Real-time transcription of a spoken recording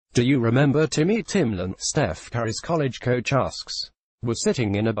Do you remember Timmy Timlin? Steph Curry's college coach asks. Was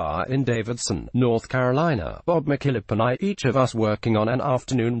sitting in a bar in Davidson, North Carolina, Bob McKillop and I, each of us working on an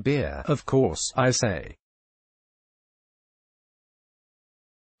afternoon beer. Of course, I say.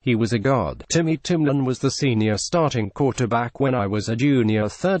 He was a god. Timmy Timlin was the senior starting quarterback when I was a junior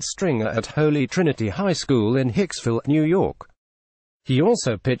third stringer at Holy Trinity High School in Hicksville, New York. He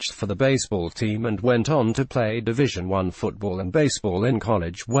also pitched for the baseball team and went on to play Division I football and baseball in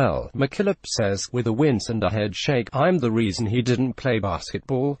college. Well, McKillop says, with a wince and a head shake, I'm the reason he didn't play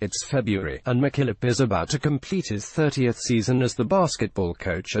basketball. It's February, and McKillop is about to complete his 30th season as the basketball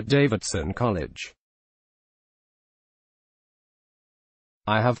coach at Davidson College.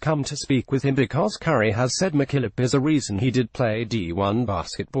 I have come to speak with him because Curry has said McKillop is a reason he did play D1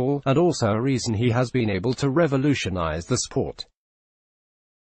 basketball, and also a reason he has been able to revolutionize the sport.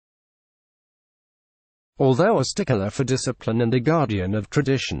 Although a stickler for discipline and a guardian of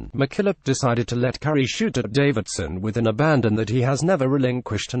tradition, McKillop decided to let Curry shoot at Davidson with an abandon that he has never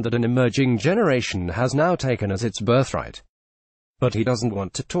relinquished and that an emerging generation has now taken as its birthright. But he doesn't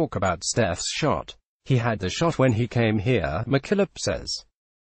want to talk about Steph's shot. He had the shot when he came here, McKillop says.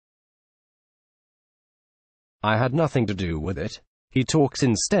 I had nothing to do with it. He talks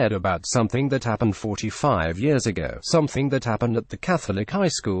instead about something that happened 45 years ago, something that happened at the Catholic high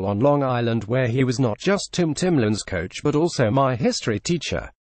school on Long Island where he was not just Tim Timlin's coach but also my history teacher.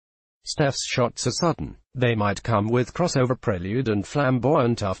 Steph's shots are sudden. They might come with crossover prelude and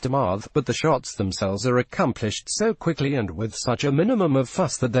flamboyant aftermath, but the shots themselves are accomplished so quickly and with such a minimum of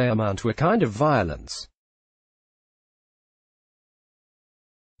fuss that they amount to a kind of violence.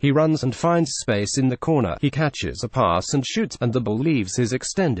 He runs and finds space in the corner, he catches a pass and shoots, and the ball leaves his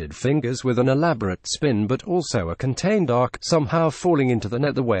extended fingers with an elaborate spin but also a contained arc, somehow falling into the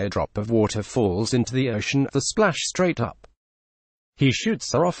net the way a drop of water falls into the ocean, the splash straight up. He shoots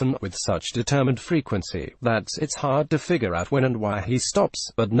so often, with such determined frequency, that it's hard to figure out when and why he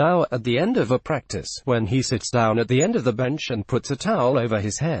stops, but now, at the end of a practice, when he sits down at the end of the bench and puts a towel over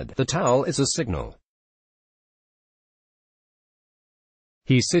his head, the towel is a signal.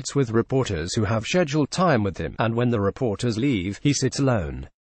 He sits with reporters who have scheduled time with him, and when the reporters leave, he sits alone.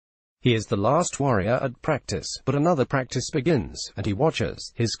 He is the last warrior at practice, but another practice begins, and he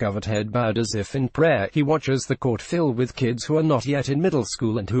watches, his covered head bowed as if in prayer. He watches the court fill with kids who are not yet in middle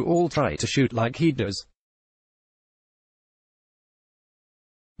school and who all try to shoot like he does.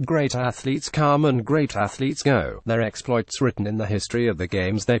 Great athletes come and great athletes go, their exploits written in the history of the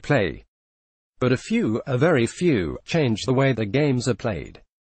games they play. But a very few, change the way the games are played.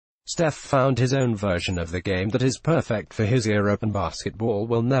 Steph found his own version of the game that is perfect for his era, and basketball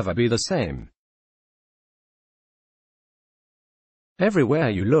will never be the same.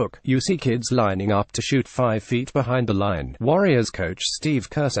 Everywhere you look, you see kids lining up to shoot 5 feet behind the line, Warriors coach Steve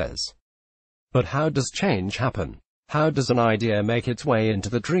Kerr says. But how does change happen? How does an idea make its way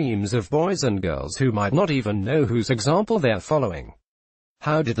into the dreams of boys and girls who might not even know whose example they're following?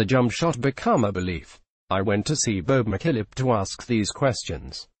 How did the jump shot become a belief? I went to see Bob McKillop to ask these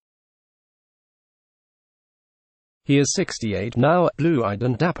questions. He is 68 now, blue-eyed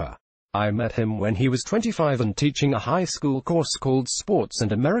and dapper. I met him when he was 25 and teaching a high school course called Sports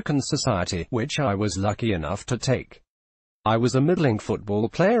and American Society, which I was lucky enough to take. I was a middling football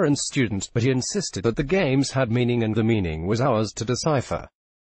player and student, but he insisted that the games had meaning and the meaning was ours to decipher.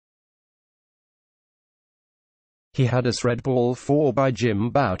 He had us read Ball 4 by Jim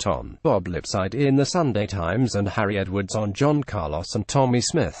Bouton, Bob Lipside in the Sunday Times and Harry Edwards on John Carlos and Tommy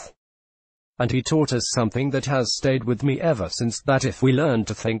Smith. And he taught us something that has stayed with me ever since, that if we learned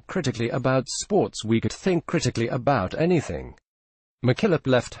to think critically about sports we could think critically about anything. McKillop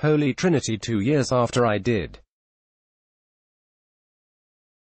left Holy Trinity 2 years after I did.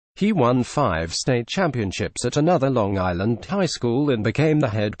 He won 5 state championships at another Long Island high school and became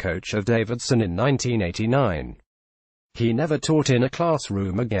the head coach of Davidson in 1989. He never taught in a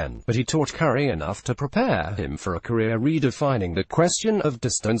classroom again, but he taught Curry enough to prepare him for a career redefining the question of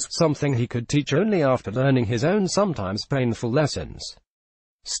distance, something he could teach only after learning his own sometimes painful lessons.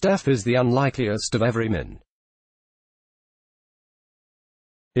 Steph is the unlikeliest of everymen.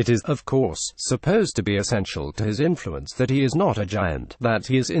 It is, of course, supposed to be essential to his influence that he is not a giant, that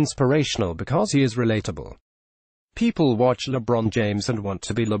he is inspirational because he is relatable. People watch LeBron James and want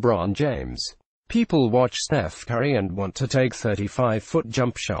to be LeBron James. People watch Steph Curry and want to take 35-foot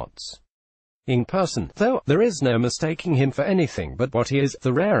jump shots. In person, though, there is no mistaking him for anything but what he is,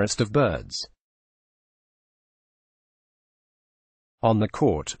 the rarest of birds. On the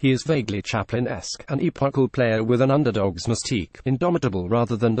court, he is vaguely Chaplin-esque, an epochal player with an underdog's mystique, indomitable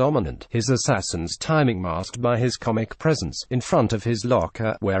rather than dominant, his assassin's timing masked by his comic presence. In front of his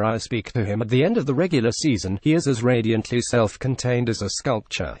locker, where I speak to him at the end of the regular season, he is as radiantly self-contained as a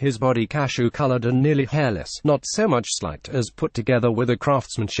sculpture, hhis body cashew-colored and nearly hairless, not so much slight as put together with a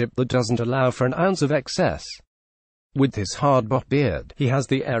craftsmanship that doesn't allow for an ounce of excess. With his hard-bought beard, he has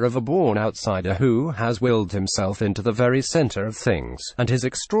the air of a born outsider who has willed himself into the very center of things, and his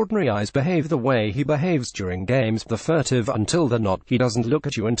extraordinary eyes behave the way he behaves during games, the furtive until the not. He doesn't look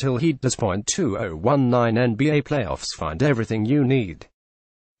at you until he does. 2019 NBA playoffs. Find everything you need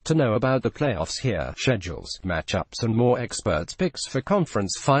to know about the playoffs here: schedules, matchups, and more experts' picks for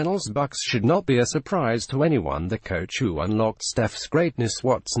conference finals. Bucks should not be a surprise to anyone. The coach who unlocked Steph's greatness.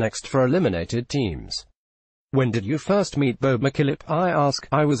 What's next for eliminated teams? When did you first meet Bo McKillop? I ask.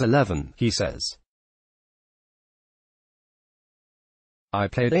 I was 11, he says. I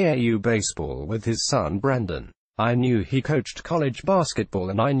played AAU baseball with his son Brendan. I knew he coached college basketball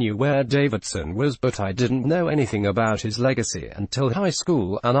and I knew where Davidson was, but I didn't know anything about his legacy until high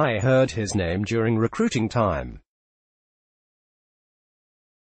school, and I heard his name during recruiting time.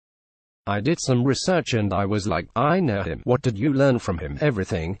 I did some research and I was like, I know him. What did you learn from him?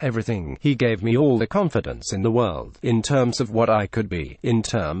 Everything. He gave me all the confidence in the world, in terms of what I could be, in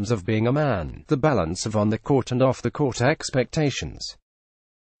terms of being a man, the balance of on the court and off the court expectations.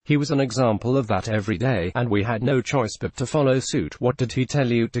 He was an example of that every day, and we had no choice but to follow suit. What did he tell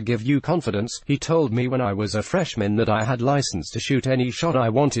you to give you confidence? He told me when I was a freshman that I had license to shoot any shot I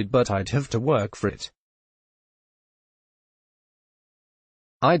wanted, but I'd have to work for it.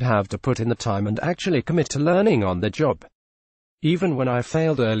 I'd have to put in the time and actually commit to learning on the job. Even when I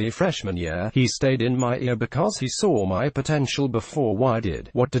failed early freshman year, he stayed in my ear because he saw my potential before I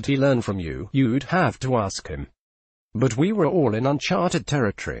did. What did he learn from you? You'd have to ask him. But we were all in uncharted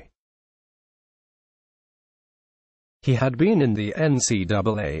territory. He had been in the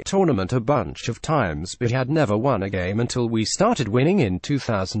NCAA tournament a bunch of times, but he had never won a game until we started winning in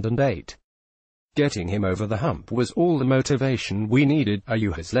 2008. Getting him over the hump was all the motivation we needed. Are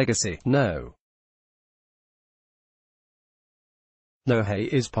you his legacy? No. No, he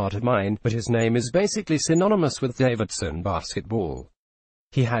is part of mine, but his name is basically synonymous with Davidson basketball.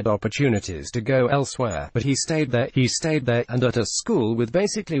 He had opportunities to go elsewhere, but he stayed there, and at a school with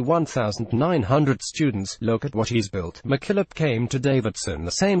basically 1,900 students. Look at what he's built. McKillop came to Davidson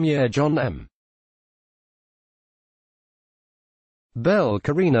the same year John M. Bell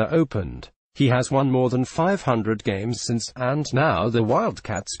Arena opened. He has won more than 500 games since, and now the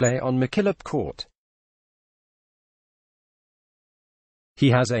Wildcats play on McKillop Court. He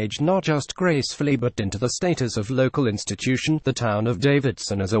has aged not just gracefully but into the status of local institution. The town of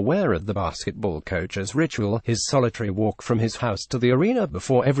Davidson is aware of the basketball coach's ritual, his solitary walk from his house to the arena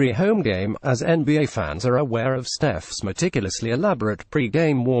before every home game, as NBA fans are aware of Steph's meticulously elaborate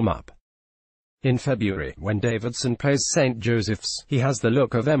pre-game warm-up. In February, when Davidson plays St. Joseph's, he has the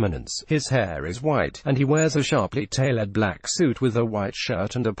look of eminence. His hair is white, and he wears a sharply tailored black suit with a white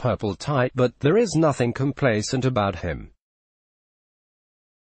shirt and a purple tie, but there is nothing complacent about him.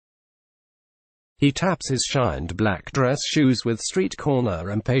 He taps his shined black dress shoes with street corner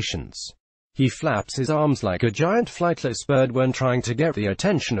impatience. He flaps his arms like a giant flightless bird when trying to get the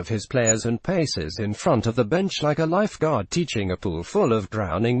attention of his players and paces in front of the bench like a lifeguard teaching a pool full of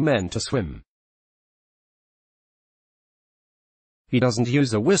drowning men to swim. He doesn't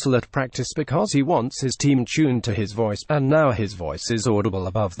use a whistle at practice because he wants his team tuned to his voice, and now his voice is audible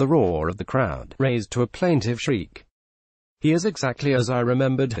above the roar of the crowd, raised to a plaintive shriek. He is exactly as I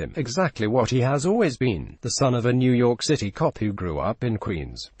remembered him, exactly what he has always been, the son of a New York City cop who grew up in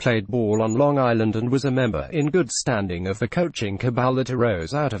Queens, played ball on Long Island and was a member in good standing of the coaching cabal that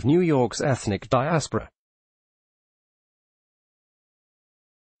arose out of New York's ethnic diaspora.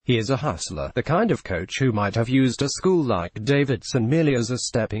 He is a hustler, the kind of coach who might have used a school like Davidson merely as a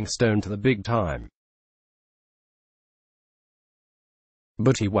stepping stone to the big time.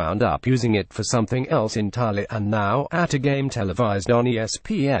 But he wound up using it for something else entirely, and now, at a game televised on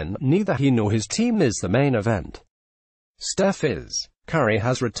ESPN, neither he nor his team is the main event. Steph Curry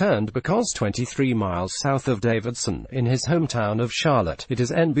has returned because 23 miles south of Davidson, in his hometown of Charlotte, it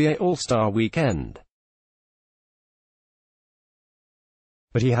is NBA All-Star Weekend.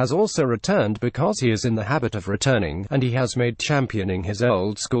 But he has also returned because he is in the habit of returning, and he has made championing his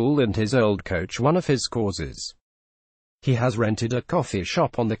old school and his old coach one of his causes. He has rented a coffee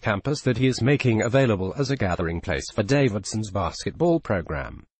shop on the campus that he is making available as a gathering place for Davidson's basketball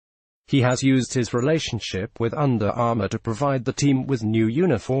program. He has used his relationship with Under Armour to provide the team with new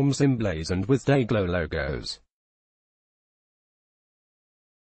uniforms emblazoned with Dayglow logos.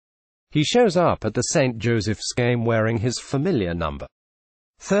 He shows up at the St. Joseph's game wearing his familiar number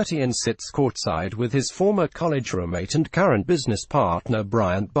 30 and sits courtside with his former college roommate and current business partner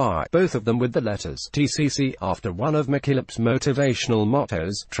Bryant Barr, both of them with the letters TCC after one of McKillop's motivational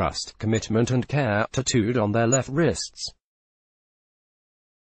mottos, trust, commitment and care, tattooed on their left wrists.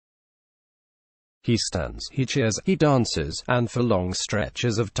 He stands, he cheers, he dances, and for long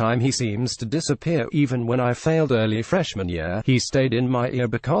stretches of time he seems to disappear. Even when I failed early freshman year, he stayed in my ear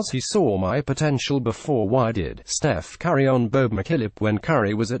because he saw my potential before I did. Steph Curry on Bob McKillop. When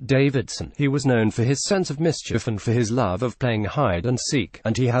Curry was at Davidson, he was known for his sense of mischief and for his love of playing hide and seek,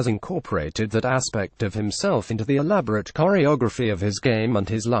 and he has incorporated that aspect of himself into the elaborate choreography of his game and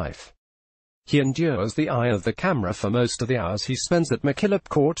his life. He endures the eye of the camera for most of the hours he spends at McKillop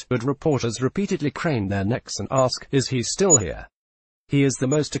Court, but reporters repeatedly crane their necks and ask, is he still here? He is the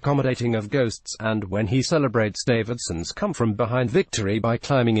most accommodating of ghosts, and when he celebrates Davidson's come-from-behind victory by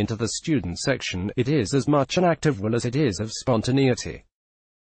climbing into the student section, it is as much an act of will as it is of spontaneity.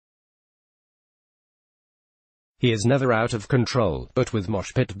 He is never out of control, but with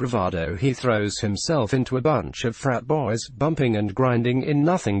mosh pit bravado he throws himself into a bunch of frat boys, bumping and grinding in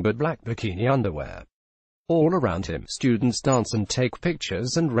nothing but black bikini underwear. All around him, students dance and take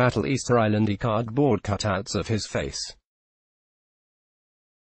pictures and rattle Easter Island-y cardboard cutouts of his face.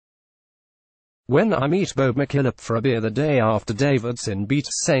 When I meet Bob McKillop for a beer the day after Davidson beat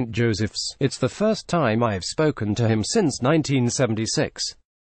St. Joseph's, it's the first time I've spoken to him since 1976.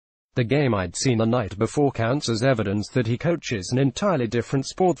 The game I'd seen the night before counts as evidence that he coaches an entirely different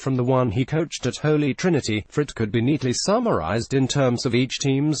sport from the one he coached at Holy Trinity, for it could be neatly summarized in terms of each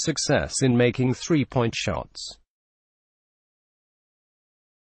team's success in making three-point shots.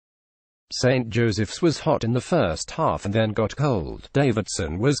 St. Joseph's was hot in the first half and then got cold.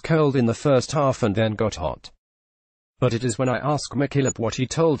 Davidson was cold in the first half and then got hot. But it is when I ask McKillop what he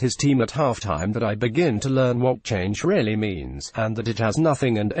told his team at halftime that I begin to learn what change really means, and that it has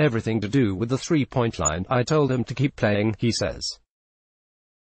nothing and everything to do with the three-point line. I told them to keep playing, he says.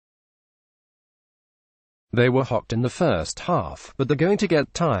 They were hot in the first half, but they're going to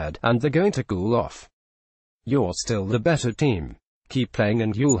get tired, and they're going to cool off. You're still the better team. Keep playing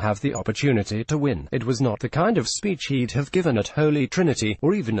and you'll have the opportunity to win. It was not the kind of speech he'd have given at Holy Trinity,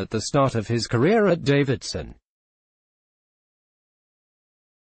 or even at the start of his career at Davidson.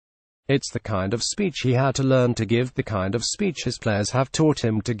 It's the kind of speech he had to learn to give, the kind of speech his players have taught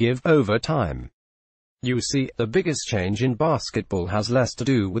him to give over time. You see, the biggest change in basketball has less to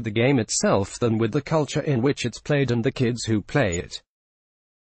do with the game itself than with the culture in which it's played and the kids who play it.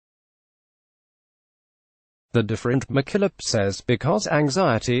 The different, McKillop says, because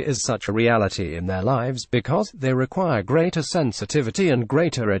anxiety is such a reality in their lives, because they require greater sensitivity and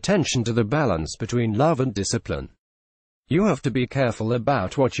greater attention to the balance between love and discipline. You have to be careful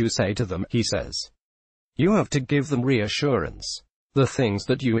about what you say to them, he says. You have to give them reassurance. The things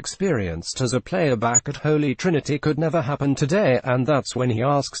that you experienced as a player back at Holy Trinity could never happen today, and that's when he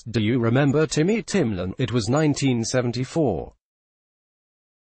asks, do you remember Timmy Timlin? It was 1974.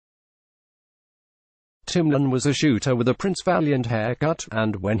 Timlin was a shooter with a Prince Valiant haircut,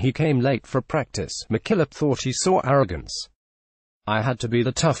 and when he came late for practice, McKillop thought he saw arrogance. I had to be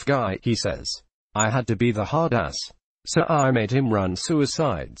the tough guy, he says. I had to be the hard ass. So I made him run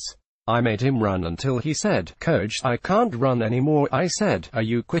suicides. I made him run until he said, Coach, I can't run anymore. I said, are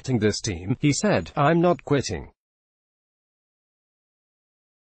you quitting this team? He said, I'm not quitting.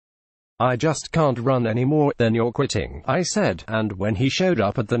 I just can't run anymore. Then you're quitting, I said, and when he showed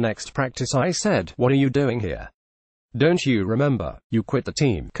up at the next practice I said, what are you doing here? Don't you remember? You quit the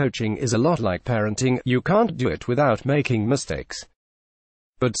team. Coaching is a lot like parenting. You can't do it without making mistakes.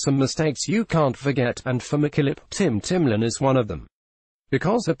 But some mistakes you can't forget, and for McKillop, Tim Timlin is one of them.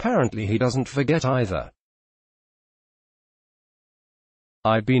 Because apparently he doesn't forget either.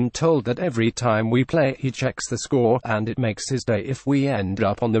 I've been told that every time we play, he checks the score, and it makes his day if we end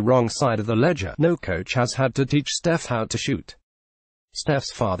up on the wrong side of the ledger. No coach has had to teach Steph how to shoot.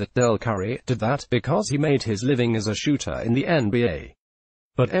 Steph's father, Del Curry, did that, because he made his living as a shooter in the NBA.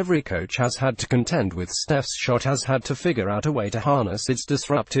 But every coach has had to contend with Steph's shot, has had to figure out a way to harness its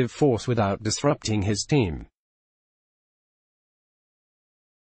disruptive force without disrupting his team.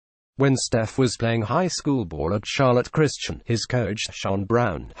 When Steph was playing high school ball at Charlotte Christian, his coach, Sean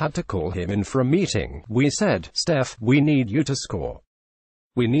Brown, had to call him in for a meeting. We said, Steph, we need you to score.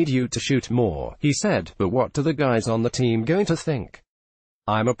 We need you to shoot more, he said, but what are the guys on the team going to think?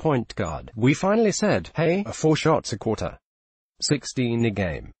 I'm a point guard. We finally said, hey, 4 shots a quarter. 16 a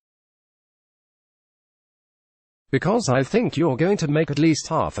game. because I think you're going to make at least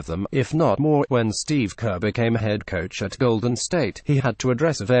half of them, if not more." When Steve Kerr became head coach at Golden State, he had to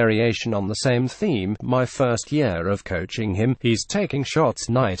address a variation on the same theme. "My first year of coaching him, he's taking shots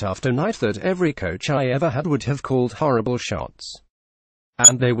night after night that every coach I ever had would have called horrible shots.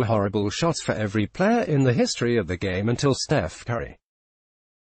 And they were horrible shots for every player in the history of the game until Steph Curry.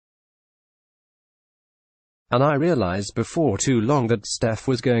 And I realized before too long that Steph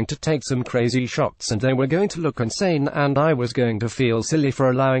was going to take some crazy shots and they were going to look insane, and I was going to feel silly for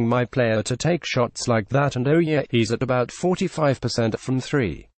allowing my player to take shots like that, and oh yeah, he's at about 45% from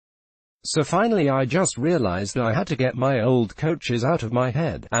 3. So finally I just realized I had to get my old coaches out of my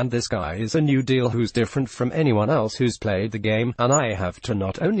head, and this guy is a new deal who's different from anyone else who's played the game, and I have to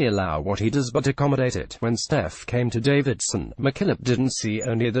not only allow what he does but accommodate it." When Steph came to Davidson, McKillop didn't see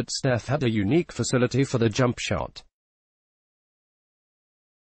only that Steph had a unique facility for the jump shot.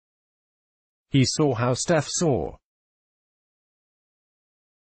 He saw how Steph saw.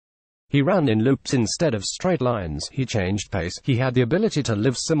 He ran in loops instead of straight lines, he changed pace, he had the ability to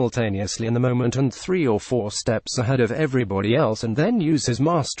live simultaneously in the moment and 3 or 4 steps ahead of everybody else, and then use his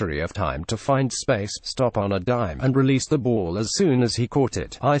mastery of time to find space, stop on a dime, and release the ball as soon as he caught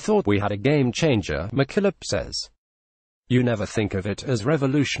it. "I thought we had a game changer," McKillop says. "You never think of it as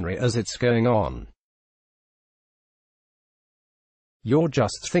revolutionary as it's going on. You're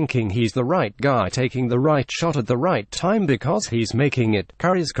just thinking he's the right guy taking the right shot at the right time because he's making it."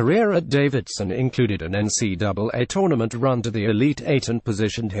 Curry's career at Davidson included an NCAA tournament run to the Elite Eight and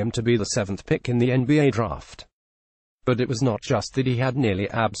positioned him to be the 7th pick in the NBA draft. But it was not just that he had nearly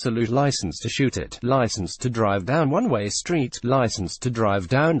absolute license to shoot it, license to drive down one-way streets, license to drive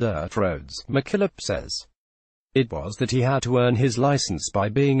down dirt roads, McKillop says. It was that he had to earn his license by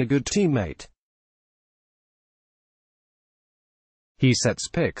being a good teammate. He sets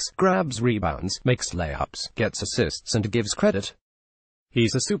picks, grabs rebounds, makes layups, gets assists and gives credit.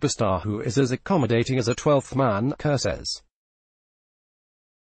 He's a superstar who is as accommodating as a 12th man, Kerr says.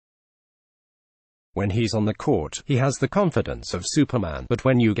 When he's on the court, he has the confidence of Superman, but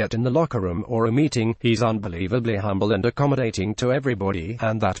when you get in the locker room or a meeting, he's unbelievably humble and accommodating to everybody,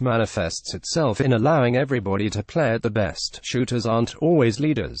 and that manifests itself in allowing everybody to play at the best. Shooters aren't always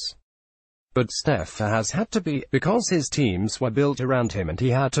leaders. But Steph has had to be, because his teams were built around him and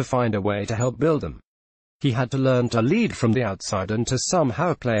he had to find a way to help build them. He had to learn to lead from the outside and to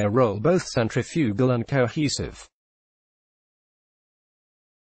somehow play a role both centrifugal and cohesive.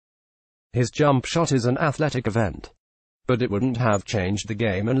 His jump shot is an athletic event. But it wouldn't have changed the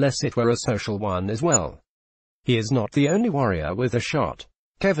game unless it were a social one as well. He is not the only warrior with a shot.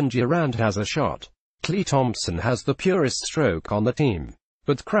 Kevin Durant has a shot. Klay Thompson has the purest stroke on the team.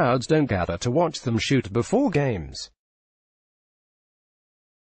 But crowds don't gather to watch them shoot before games.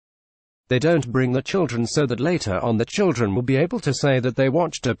 They don't bring the children so that later on the children will be able to say that they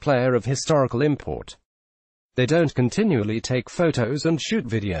watched a player of historical import. They don't continually take photos and shoot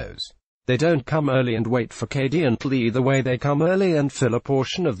videos. They don't come early and wait for KD and Klay the way they come early and fill a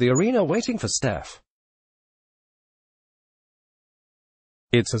portion of the arena waiting for Steph.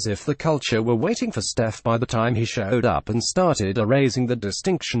 It's as if the culture were waiting for Steph by the time he showed up and started erasing the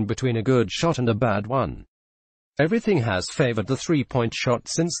distinction between a good shot and a bad one. Everything has favored the three-point shot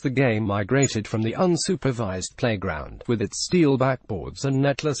since the game migrated from the unsupervised playground, with its steel backboards and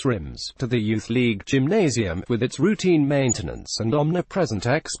netless rims, to the youth league gymnasium, with its routine maintenance and omnipresent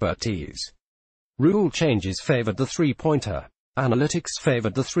expertise. Rule changes favored the three-pointer. Analytics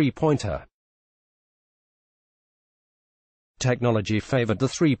favored the three-pointer. Technology favored the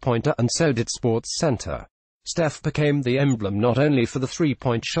three-pointer, and so did Sports Center. Steph became the emblem not only for the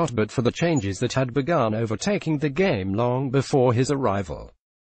three-point shot but for the changes that had begun overtaking the game long before his arrival.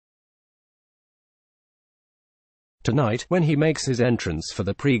 Tonight, when he makes his entrance for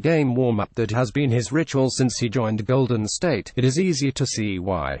the pre-game warm-up that has been his ritual since he joined Golden State, it is easy to see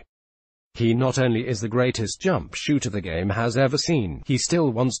why. He not only is the greatest jump shooter the game has ever seen, he still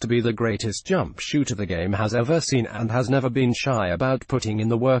wants to be the greatest jump shooter the game has ever seen, and has never been shy about putting in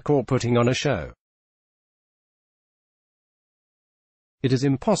the work or putting on a show. It is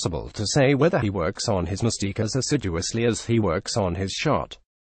impossible to say whether he works on his mystique as assiduously as he works on his shot.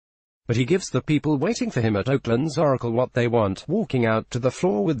 But he gives the people waiting for him at Oakland's Oracle what they want, walking out to the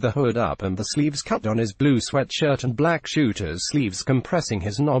floor with the hood up and the sleeves cut on his blue sweatshirt and black shooter's sleeves compressing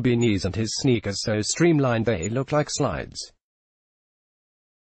his knobby knees and his sneakers so streamlined they look like slides.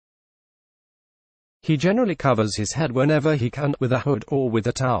 He generally covers his head whenever he can, with a hood or with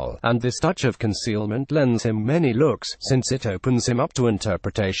a towel, and this touch of concealment lends him many looks, since it opens him up to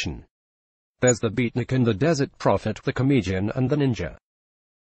interpretation. There's the beatnik and the desert prophet, the comedian and the ninja.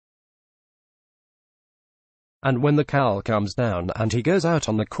 And when the call comes down and he goes out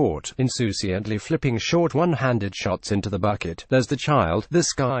on the court, insouciantly flipping short one-handed shots into the bucket, there's the child.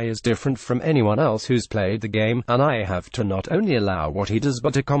 This guy is different from anyone else who's played the game, and I have to not only allow what he does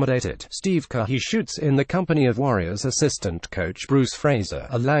but accommodate it. Steve Curry shoots in the company of Warriors assistant coach Bruce Fraser,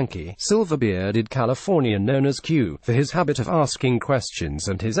 a lanky, silver-bearded Californian known as Q, for his habit of asking questions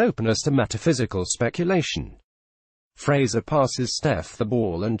and his openness to metaphysical speculation. Fraser passes Steph the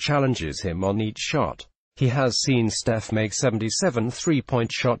ball and challenges him on each shot. He has seen Steph make 77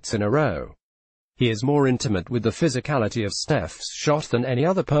 three-point shots in a row. He is more intimate with the physicality of Steph's shot than any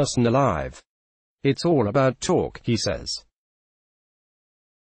other person alive. It's all about torque, he says.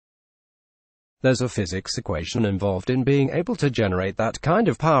 There's a physics equation involved in being able to generate that kind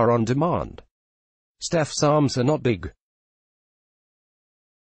of power on demand. Steph's arms are not big.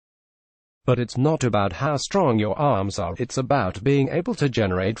 But it's not about how strong your arms are, it's about being able to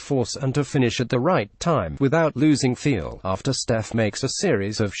generate force and to finish at the right time, without losing feel. After Steph makes a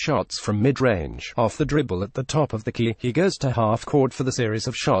series of shots from mid-range, off the dribble at the top of the key, he goes to half-court for the series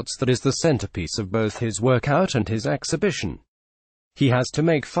of shots that is the centerpiece of both his workout and his exhibition. He has to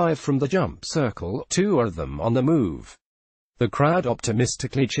make 5 from the jump circle, 2 of them on the move. The crowd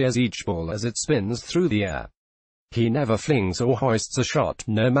optimistically cheers each ball as it spins through the air. He never flings or hoists a shot,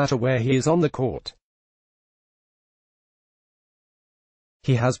 no matter where he is on the court.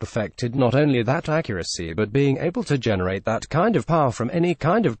 He has perfected not only that accuracy but being able to generate that kind of power from any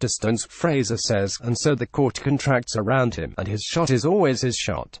kind of distance, Fraser says, and so the court contracts around him, and his shot is always his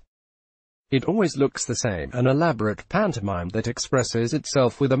shot. It always looks the same, an elaborate pantomime that expresses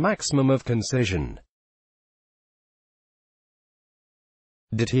itself with a maximum of concision.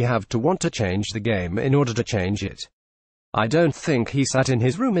 Did he have to want to change the game in order to change it? I don't think he sat in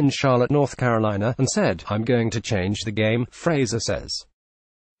his room in Charlotte, North Carolina, and said, "I'm going to change the game," Fraser says.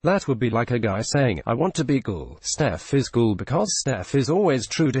 That would be like a guy saying, "I want to be cool." Steph is cool because Steph is always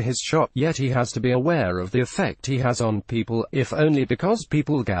true to his shot, yet he has to be aware of the effect he has on people, if only because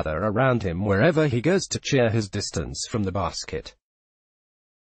people gather around him wherever he goes to cheer his distance from the basket.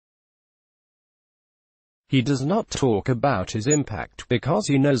 He does not talk about his impact, because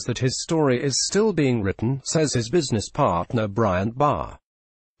he knows that his story is still being written, says his business partner Bryant Barr.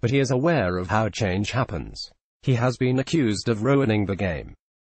 But he is aware of how change happens. He has been accused of ruining the game.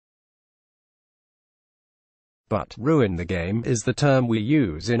 But ruin the game is the term we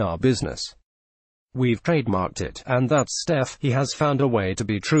use in our business. We've trademarked it, and that's Steph. He has found a way to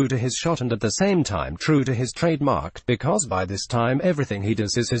be true to his shot and at the same time true to his trademark, because by this time everything he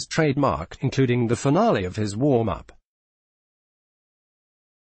does is his trademark, including the finale of his warm-up.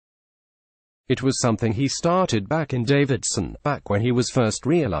 It was something he started back in Davidson, back when he was first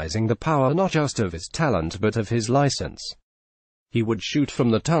realizing the power not just of his talent but of his license. He would shoot from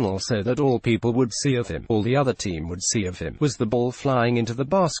the tunnel so that all people would see of him, all the other team would see of him, was the ball flying into the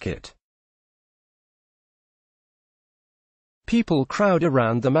basket. People crowd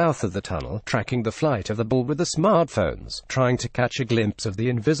around the mouth of the tunnel, tracking the flight of the ball with their smartphones, trying to catch a glimpse of the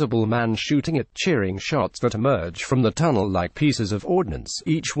invisible man shooting it, cheering shots that emerge from the tunnel like pieces of ordnance,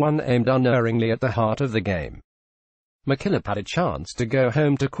 each one aimed unerringly at the heart of the game. McKillop had a chance to go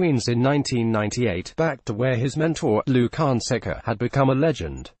home to Queens in 1998, back to where his mentor, Lou Canseco, had become a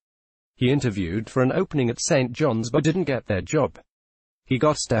legend. He interviewed for an opening at St. John's but didn't get their job. He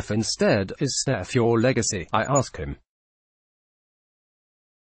got Steph instead. "Is Steph your legacy?" I ask him.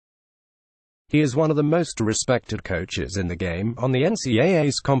 He is one of the most respected coaches in the game, on the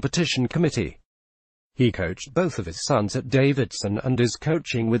NCAA's competition committee. He coached both of his sons at Davidson and is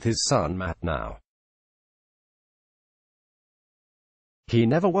coaching with his son Matt now. He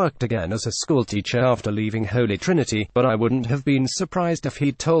never worked again as a schoolteacher after leaving Holy Trinity, but I wouldn't have been surprised if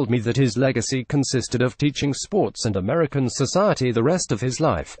he'd told me that his legacy consisted of teaching sports and American society the rest of his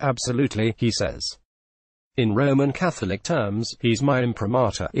life. Absolutely, he says. In Roman Catholic terms, he's my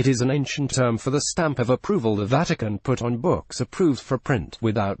imprimatur. It is an ancient term for the stamp of approval the Vatican put on books approved for print.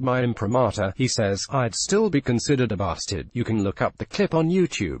 Without my imprimatur, he says, I'd still be considered a bastard. You can look up the clip on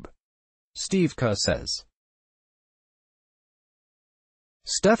YouTube. Steve Kerr says.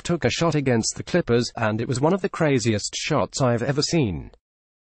 Steph took a shot against the Clippers, and it was one of the craziest shots I've ever seen.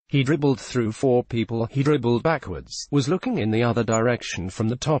 He dribbled through 4 people, he dribbled backwards, was looking in the other direction from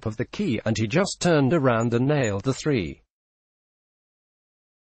the top of the key, and he just turned around and nailed the 3.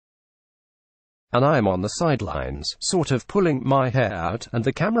 And I'm on the sidelines, sort of pulling my hair out, and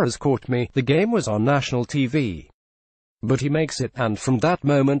the cameras caught me. The game was on national TV. But he makes it, and from that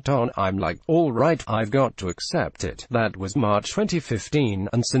moment on, I'm like, alright, I've got to accept it. That was March 2015,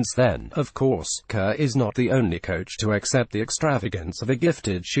 and since then, of course, Kerr is not the only coach to accept the extravagance of a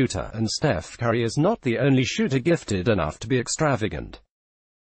gifted shooter, and Steph Curry is not the only shooter gifted enough to be extravagant.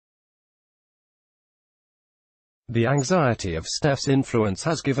 The anxiety of Steph's influence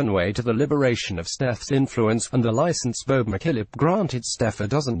has given way to the liberation of Steph's influence, and the license Bob McKillop granted Steph a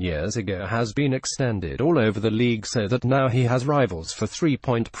dozen years ago has been extended all over the league so that now he has rivals for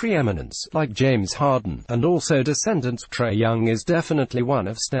three-point preeminence, like James Harden, and also descendants. Trae Young is definitely one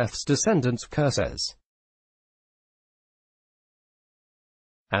of Steph's descendants, Kerr says.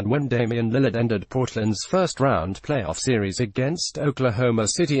 And when Damian Lillard ended Portland's first-round playoff series against Oklahoma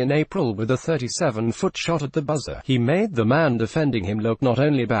City in April with a 37-foot shot at the buzzer, he made the man defending him look not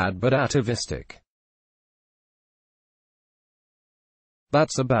only bad but atavistic.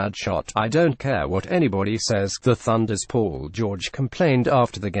 "That's a bad shot. I don't care what anybody says," the Thunder's Paul George complained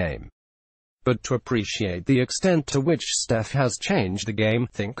after the game. But to appreciate the extent to which Steph has changed the game,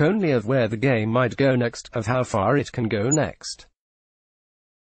 think only of where the game might go next, of how far it can go next.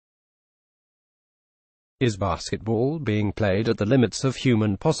 Is basketball being played at the limits of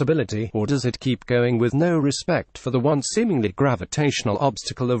human possibility, or does it keep going with no respect for the once seemingly gravitational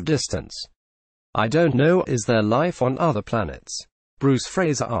obstacle of distance? I don't know. Is there life on other planets? Bruce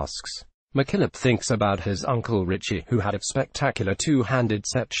Fraser asks. McKillop thinks about his uncle Richie, who had a spectacular two-handed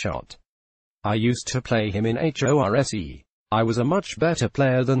set shot. "I used to play him in HORSE. I was a much better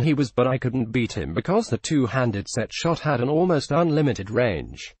player than he was, but I couldn't beat him because the two-handed set shot had an almost unlimited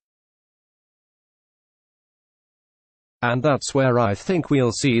range. And that's where I think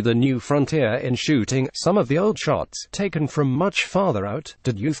we'll see the new frontier in shooting, some of the old shots, taken from much farther out."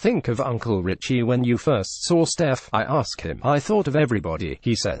 "Did you think of Uncle Richie when you first saw Steph?" I ask him. "I thought of everybody,"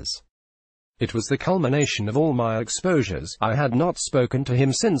 he says. "It was the culmination of all my exposures. I had not spoken to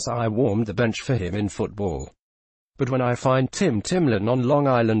him since I warmed the bench for him in football. But when I find Tim Timlin on Long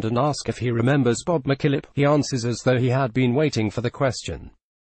Island and ask if he remembers Bob McKillop, he answers as though he had been waiting for the question.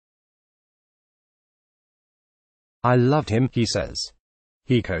 I loved him," he says.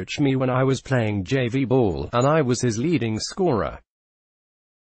 "He coached me when I was playing JV ball, and I was his leading scorer.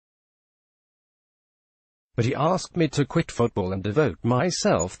 But he asked me to quit football and devote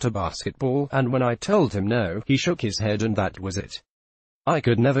myself to basketball, and when I told him no, he shook his head and that was it. I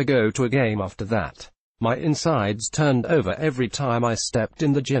could never go to a game after that. My insides turned over every time I stepped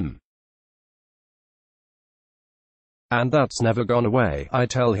in the gym. And that's never gone away." I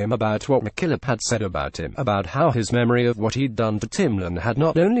tell him about what McKillop had said about him, about how his memory of what he'd done to Timlin had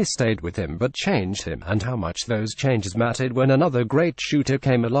not only stayed with him but changed him, and how much those changes mattered when another great shooter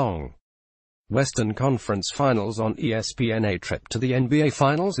came along. Western Conference Finals on ESPN. A trip to the NBA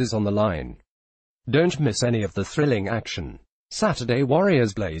Finals is on the line. Don't miss any of the thrilling action. Saturday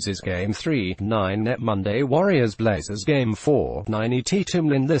Warriors-Blazers Game 3, 9 net. Monday Warriors-Blazers Game 4, 9 ET.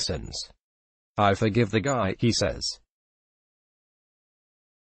 Timlin listens. "I forgive the guy," he says.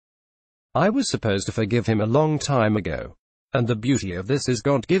 "I was supposed to forgive him a long time ago. And the beauty of this is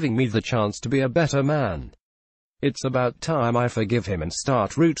God giving me the chance to be a better man. It's about time I forgive him and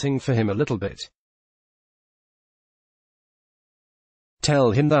start rooting for him a little bit.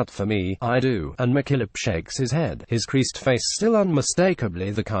 Tell him that for me, I do." And McKillop shakes his head, his creased face still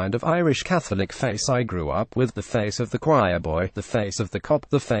unmistakably the kind of Irish Catholic face I grew up with, the face of the choir boy, the face of the cop,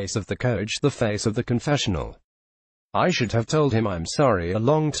 the face of the coach, the face of the confessional. "I should have told him I'm sorry a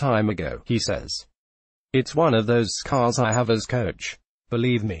long time ago," he says. "It's one of those scars I have as coach.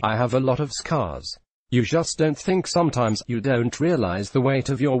 Believe me, I have a lot of scars. You just don't think sometimes, you don't realize the weight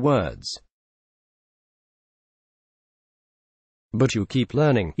of your words. But you keep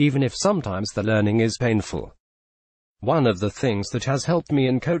learning, even if sometimes the learning is painful. One of the things that has helped me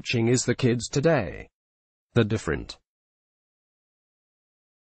in coaching is the kids today. They're different.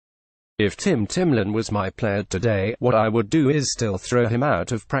 If Tim Timlin was my player today, what I would do is still throw him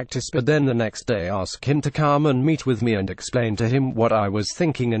out of practice, but then the next day ask him to come and meet with me and explain to him what I was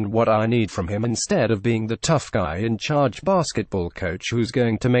thinking and what I need from him, instead of being the tough guy in charge basketball coach who's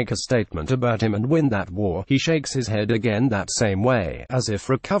going to make a statement about him and win that war." He shakes his head again that same way, as if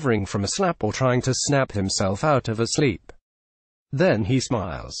recovering from a slap or trying to snap himself out of a sleep. Then he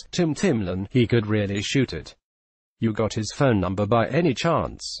smiles. "Tim Timlin, he could really shoot it. You got his phone number by any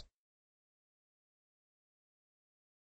chance?"